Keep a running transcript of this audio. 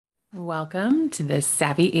Welcome to the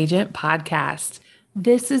Savvy Agent Podcast.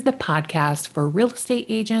 This is the podcast for real estate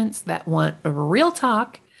agents that want a real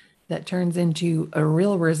talk that turns into a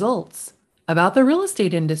real results about the real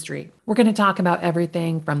estate industry. We're going to talk about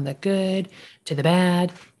everything from the good to the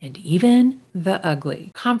bad and even the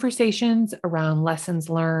ugly. Conversations around lessons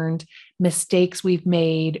learned, mistakes we've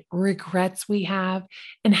made, regrets we have,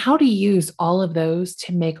 and how to use all of those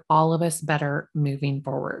to make all of us better moving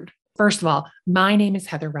forward. First of all, my name is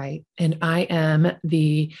Heather Wright, and I am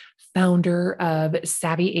the founder of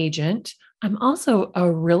Savvy Agent. I'm also a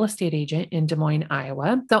real estate agent in Des Moines,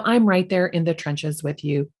 Iowa. So I'm right there in the trenches with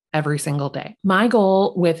you every single day. My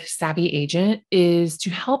goal with Savvy Agent is to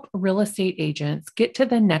help real estate agents get to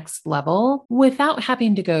the next level without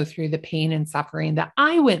having to go through the pain and suffering that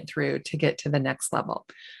I went through to get to the next level.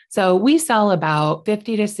 So we sell about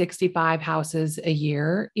 50 to 65 houses a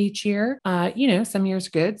year each year. Some years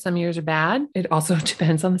are good, some years are bad. It also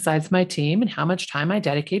depends on the size of my team and how much time I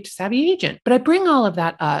dedicate to Savvy Agent. But I bring all of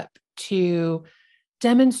that up to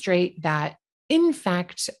demonstrate that in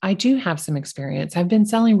fact, I do have some experience. I've been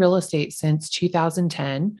selling real estate since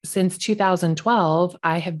 2010. Since 2012,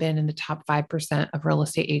 I have been in the top 5% of real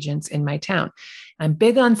estate agents in my town. I'm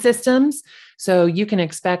big on systems, so you can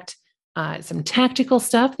expect some tactical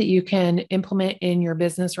stuff that you can implement in your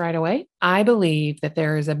business right away. I believe that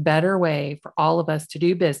there is a better way for all of us to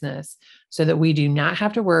do business so that we do not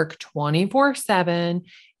have to work 24/7,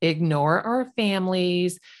 ignore our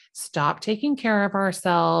families, stop taking care of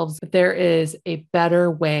ourselves. There is a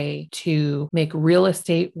better way to make real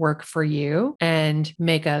estate work for you and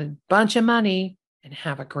make a bunch of money and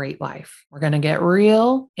have a great life. We're going to get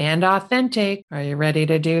real and authentic. Are you ready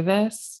to do this?